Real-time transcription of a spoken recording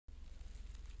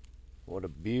What a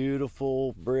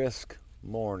beautiful, brisk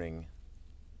morning.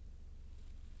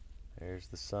 There's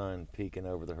the sun peeking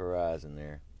over the horizon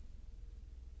there.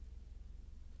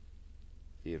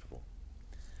 Beautiful.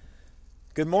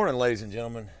 Good morning, ladies and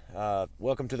gentlemen.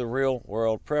 Welcome to the Real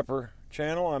World Prepper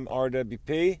channel. I'm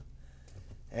RWP.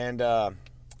 And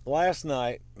last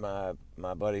night, my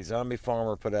buddy Zombie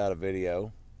Farmer put out a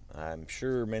video. I'm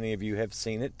sure many of you have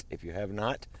seen it. If you have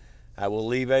not, I will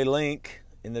leave a link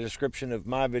in the description of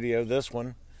my video, this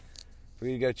one, for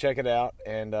you to go check it out.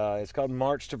 And it's called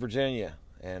March to Virginia.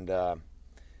 And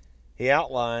he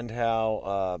outlined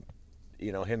how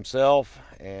himself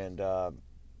and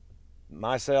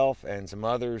myself and some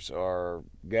others are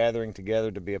gathering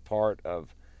together to be a part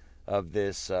of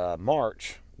this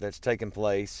march that's taking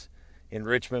place in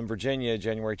Richmond, Virginia,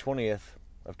 January 20th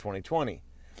of 2020.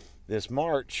 This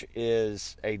march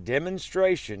is a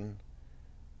demonstration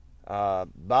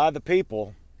by the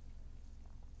people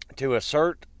to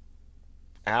assert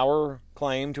our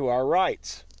claim to our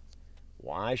rights.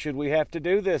 Why should we have to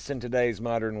do this in today's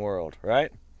modern world,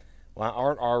 right? Why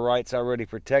aren't our rights already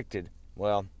protected?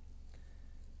 Well,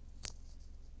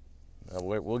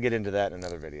 we'll get into that in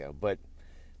another video. But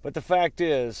the fact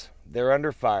is, they're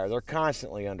under fire. They're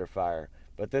constantly under fire.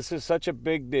 But this is such a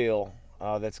big deal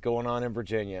that's going on in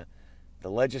Virginia. The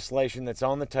legislation that's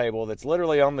on the table, that's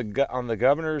literally on the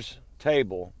governor's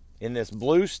table in this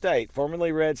blue state,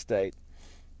 formerly red state,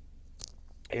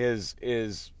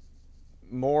 is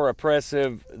more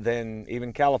oppressive than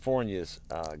even California's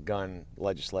gun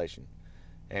legislation.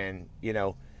 And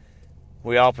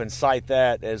we often cite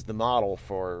that as the model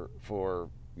for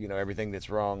everything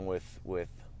that's wrong with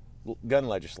gun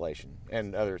legislation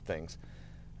and other things.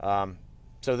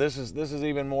 So this is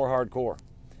even more hardcore.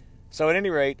 So at any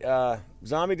rate,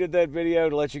 Zombie did that video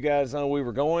to let you guys know we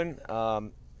were going.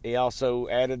 He also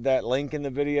added that link in the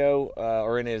video,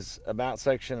 or in his about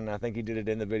section, and I think he did it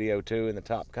in the video too, in the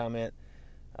top comment,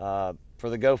 for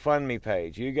the GoFundMe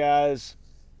page. You guys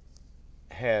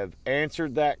have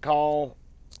answered that call.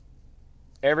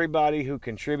 Everybody who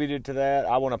contributed to that,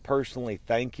 I want to personally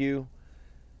thank you.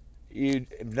 You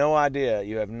have no idea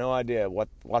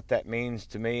what that means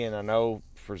to me, and I know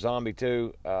for Zombie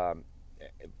too.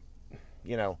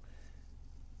 We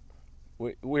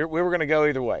were going to go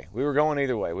either way. We were going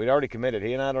either way. We'd already committed.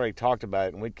 He and I had already talked about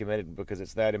it, and we'd committed because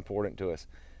it's that important to us.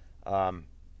 I'm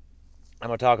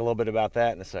going to talk a little bit about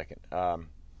that in a second.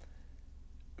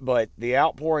 But the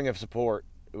outpouring of support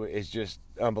is just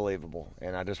unbelievable,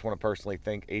 and I just want to personally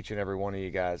thank each and every one of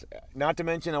you guys. Not to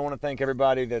mention, I want to thank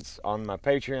everybody that's on my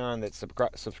Patreon, that's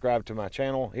subscribed to my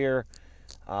channel here.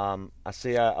 I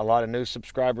see a lot of new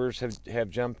subscribers have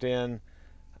jumped in.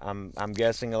 I'm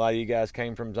guessing a lot of you guys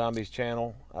came from Zombie's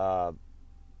channel,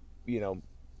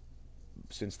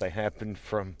 since they happened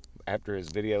from after his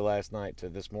video last night to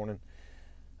this morning.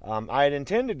 I had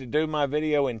intended to do my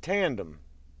video in tandem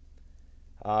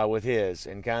with his,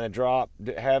 and kind of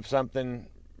have something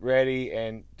ready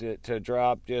and to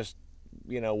drop just,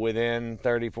 within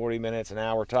 30, 40 minutes, an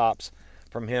hour tops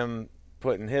from him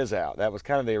putting his out. That was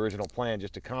kind of the original plan,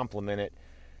 just to complement it.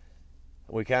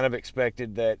 We kind of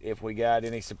expected that if we got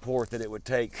any support, that it would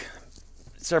take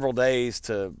several days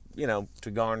to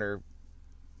garner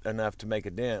enough to make a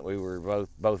dent. We were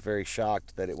both very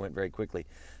shocked that it went very quickly.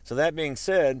 So that being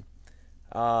said,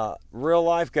 real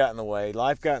life got in the way.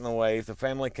 Life got in the way. If the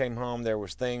family came home, there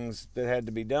was things that had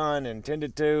to be done and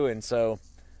tended to, and so,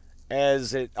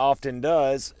 as it often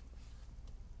does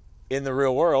in the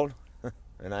real world,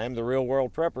 and I am the real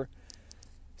world prepper,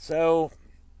 so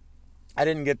I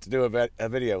didn't get to do a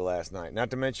video last night.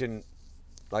 Not to mention,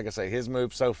 like I say, his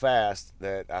moved so fast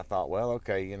that I thought, well,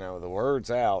 okay, the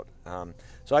word's out.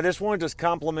 So I just wanted to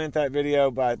compliment that video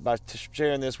by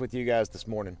sharing this with you guys this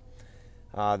morning.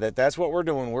 That's what we're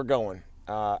doing. We're going.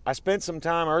 I spent some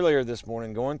time earlier this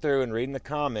morning going through and reading the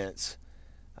comments.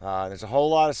 There's a whole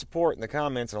lot of support in the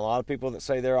comments, and a lot of people that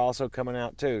say they're also coming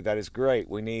out too. That is great.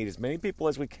 We need as many people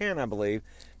as we can, I believe,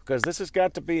 because this has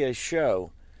got to be a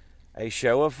show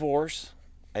of force,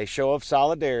 a show of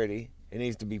solidarity. It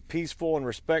needs to be peaceful and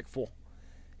respectful.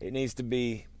 It needs to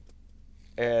be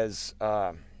as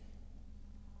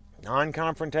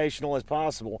non-confrontational as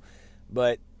possible.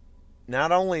 But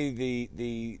not only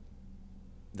the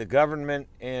government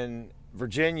in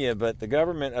Virginia, but the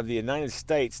government of the United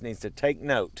States needs to take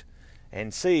note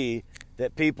and see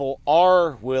that people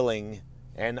are willing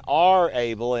and are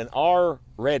able and are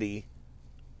ready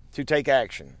to take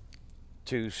action,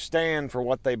 to stand for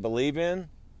what they believe in,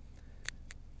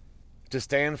 to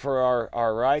stand for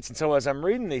our rights. And so as I'm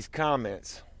reading these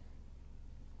comments,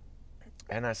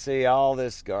 and I see all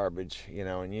this garbage,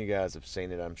 and you guys have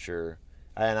seen it, I'm sure,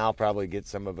 And I'll probably get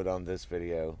some of it on this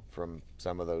video from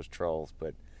some of those trolls.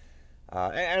 But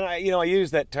I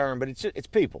use that term, but it's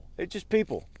people. It's just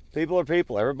people. People are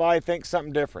people. Everybody thinks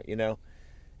something different, and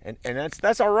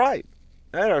that's all right.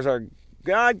 That is our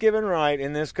God-given right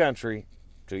in this country.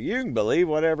 So you can believe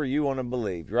whatever you want to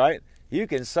believe, right? You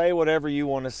can say whatever you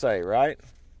want to say, right?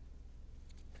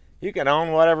 You can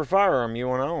own whatever firearm you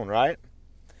want to own, right?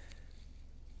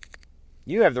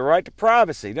 You have the right to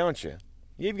privacy, don't you?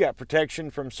 You've got protection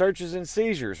from searches and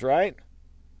seizures, right?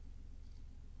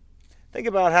 Think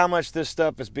about how much this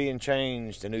stuff is being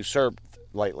changed and usurped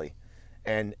lately,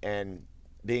 and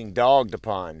being dogged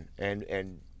upon,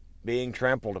 and being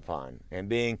trampled upon, and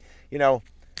being,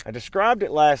 I described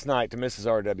it last night to Mrs.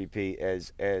 RWP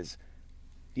as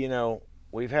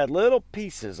we've had little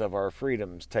pieces of our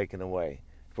freedoms taken away,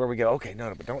 where we go, okay,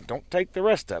 no, but don't take the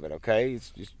rest of it, okay?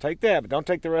 Just take that, but don't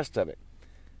take the rest of it.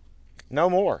 No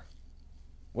more.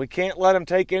 We can't let them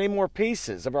take any more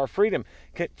pieces of our freedom.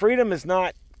 Freedom is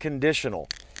not conditional.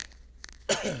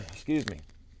 Excuse me.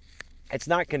 It's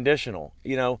not conditional.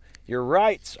 Your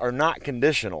rights are not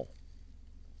conditional.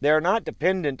 They're not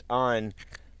dependent on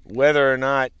whether or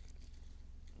not,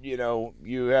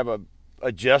 you have a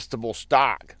adjustable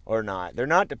stock or not. They're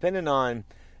not dependent on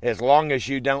as long as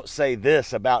you don't say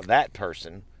this about that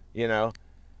person,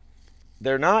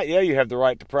 They're not, you have the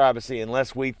right to privacy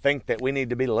unless we think that we need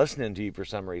to be listening to you for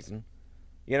some reason,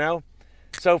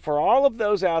 So for all of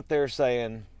those out there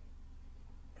saying,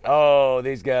 oh,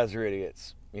 these guys are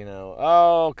idiots,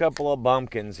 oh, a couple of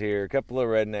bumpkins here, a couple of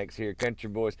rednecks here, country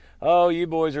boys, oh, you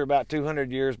boys are about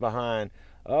 200 years behind,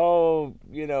 oh,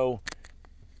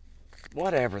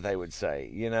 whatever they would say,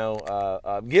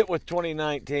 get with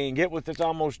 2019, get with it's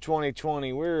almost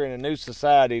 2020, we're in a new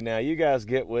society now, you guys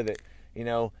get with it,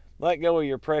 let go of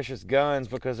your precious guns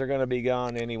because they're going to be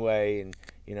gone anyway, and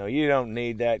you don't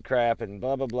need that crap, and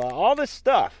blah blah blah, all this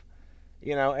stuff,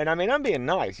 and I mean, I'm being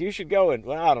nice. You should go, and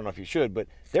well, I don't know if you should, but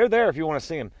they're there if you want to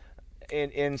see them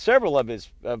in several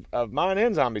of mine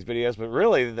and Zombies videos, but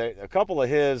really a couple of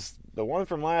his, the one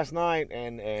from last night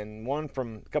and one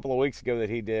from a couple of weeks ago that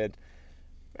he did,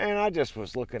 and I just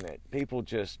was looking at people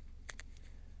just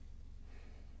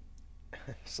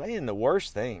saying the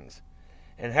worst things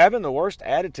and having the worst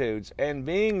attitudes and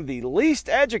being the least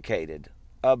educated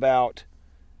about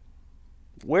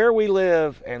where we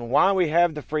live and why we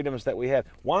have the freedoms that we have,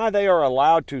 why they are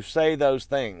allowed to say those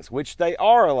things, which they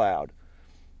are allowed,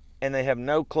 and they have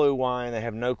no clue why, and they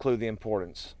have no clue the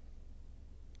importance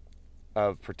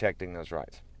of protecting those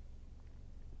rights.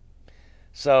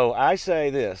 So I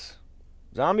say this,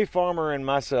 Zombie Farmer and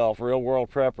myself, Real World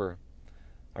Prepper,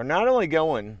 are not only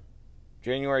going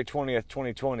January 20th,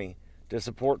 2020 to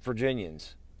support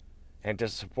Virginians and to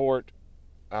support,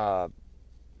 gun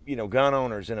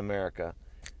owners in America,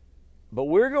 but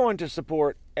we're going to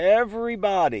support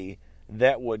everybody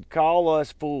that would call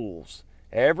us fools,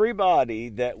 everybody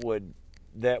that would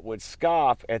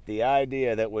scoff at the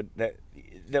idea, that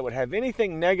would have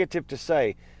anything negative to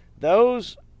say.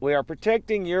 Those, we are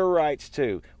protecting your rights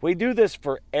too. We do this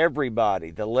for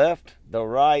everybody, the left, the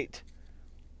right,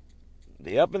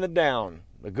 the up and the down,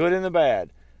 the good and the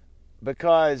bad,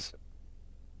 because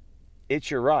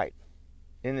it's your right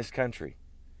in this country,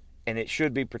 and it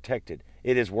should be protected.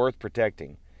 It is worth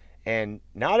protecting. And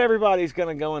not everybody's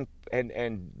going to go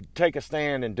and take a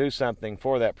stand and do something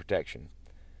for that protection.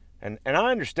 And I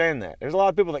understand that. There's a lot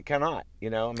of people that cannot,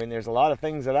 there's a lot of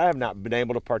things that I have not been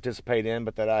able to participate in,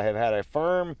 but that I have had a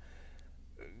firm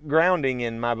grounding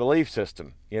in my belief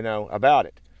system, about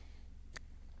it.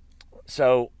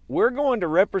 So we're going to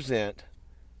represent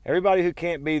everybody who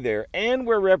can't be there, and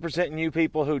we're representing you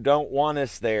people who don't want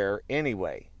us there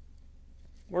anyway.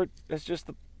 That's just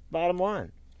the bottom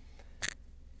line.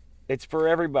 It's for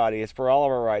everybody. It's for all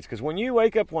of our rights. Because when you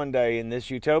wake up one day in this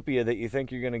utopia that you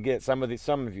think you're going to get, some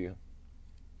of you,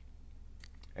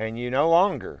 and you no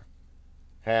longer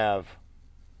have,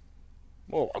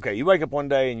 you wake up one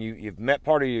day and you've met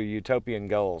part of your utopian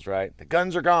goals, right? The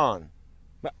guns are gone.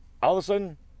 But all of a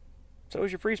sudden, so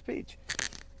is your free speech.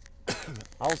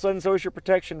 All of a sudden, so is your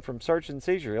protection from search and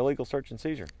seizure, illegal search and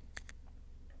seizure.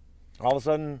 All of a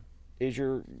sudden, is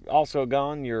also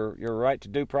gone your right to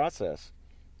due process,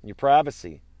 your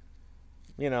privacy.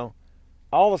 All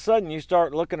of a sudden you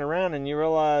start looking around and you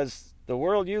realize the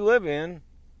world you live in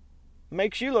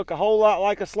makes you look a whole lot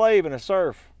like a slave and a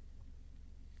serf.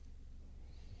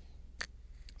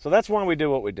 So that's why we do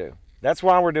what we do. That's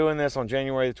why we're doing this on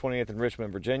January the 20th in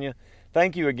Richmond, Virginia.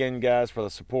 Thank you again, guys, for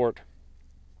the support.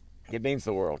 It means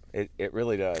the world. It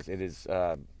really does. It is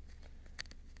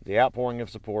The outpouring of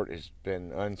support has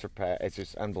been unsurpassed. It's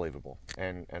just unbelievable,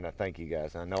 and I thank you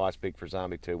guys. I know I speak for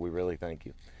Zombie too. We really thank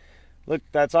you. Look,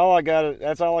 that's all I got.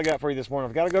 That's all I got for you this morning.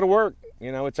 I've got to go to work.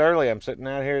 You know, it's early. I'm sitting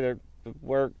out here. The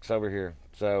work's over here,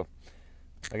 so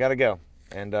I got to go.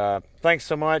 And thanks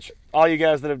so much, all you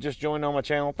guys that have just joined on my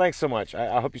channel. Thanks so much.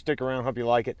 I hope you stick around. Hope you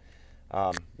like it.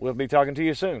 We'll be talking to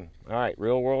you soon. All right,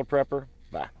 Real World Prepper.